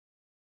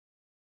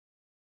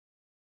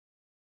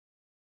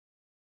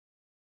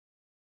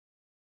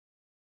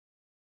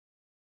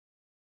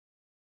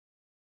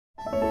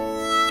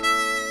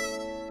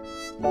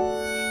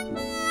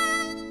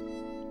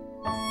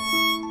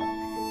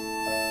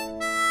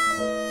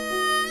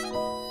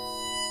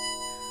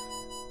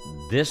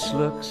This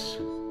looks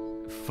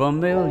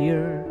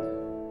familiar,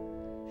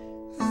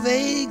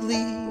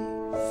 vaguely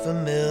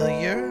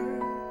familiar.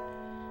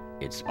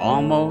 It's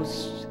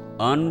almost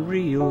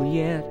unreal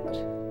yet.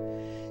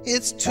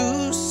 It's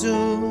too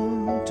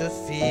soon to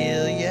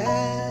feel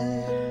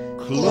yet.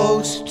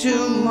 Close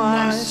to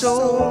my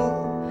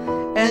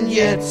soul, and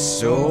yet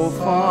so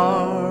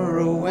far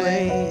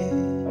away.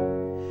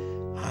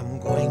 I'm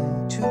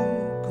going to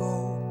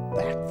go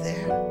back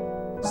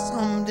there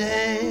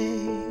someday.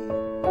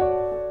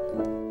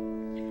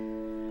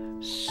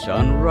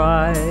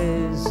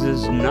 Sunrise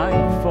as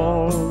night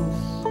falls.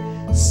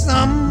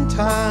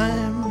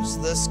 Sometimes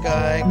the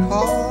sky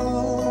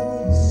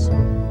calls.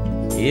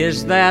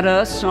 Is that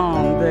a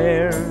song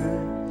there?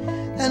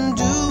 And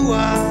do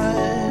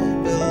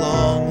I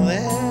belong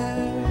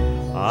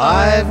there?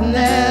 I've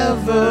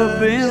never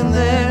been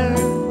there,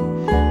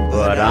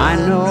 but I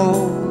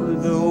know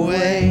the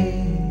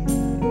way.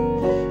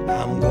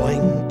 I'm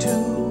going to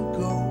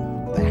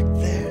go back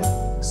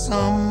there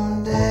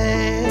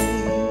someday.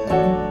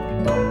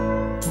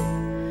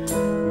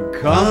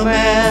 Come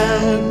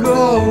and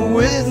go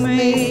with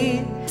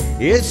me,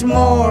 it's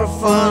more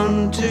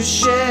fun to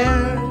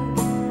share.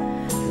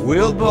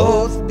 We'll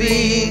both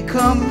be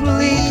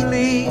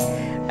completely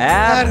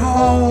at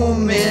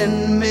home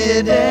in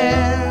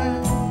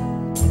midair.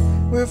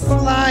 We're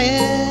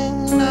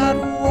flying, not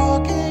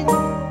walking,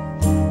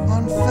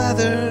 on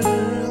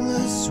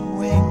featherless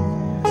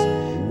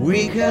wings.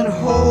 We can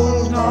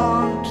hold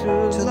on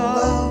to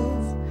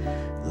love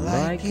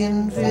like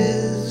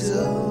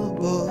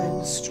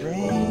invisible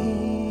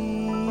strings.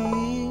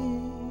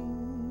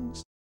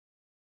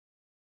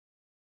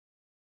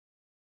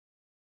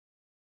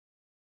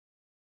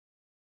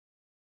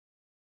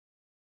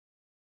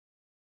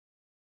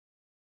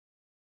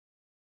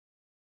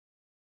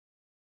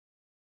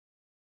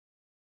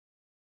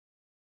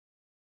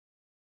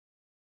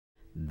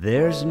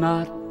 There's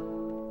not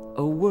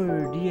a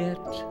word yet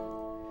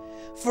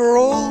For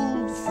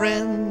old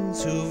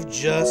friends who've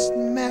just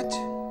met,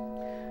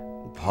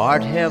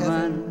 part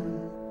heaven,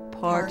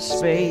 part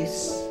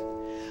space.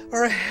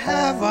 or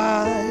have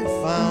I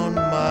found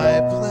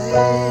my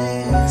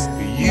place?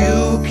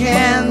 You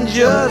can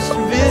just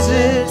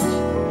visit,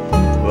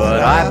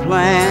 but I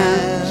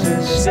plan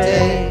to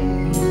stay.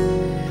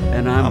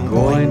 And I'm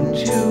going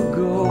to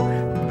go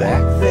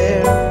back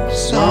there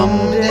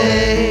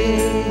someday.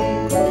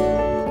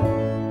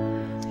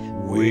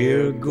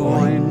 We're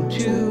going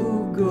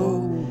to go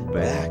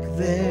back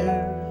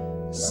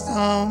there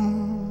someday.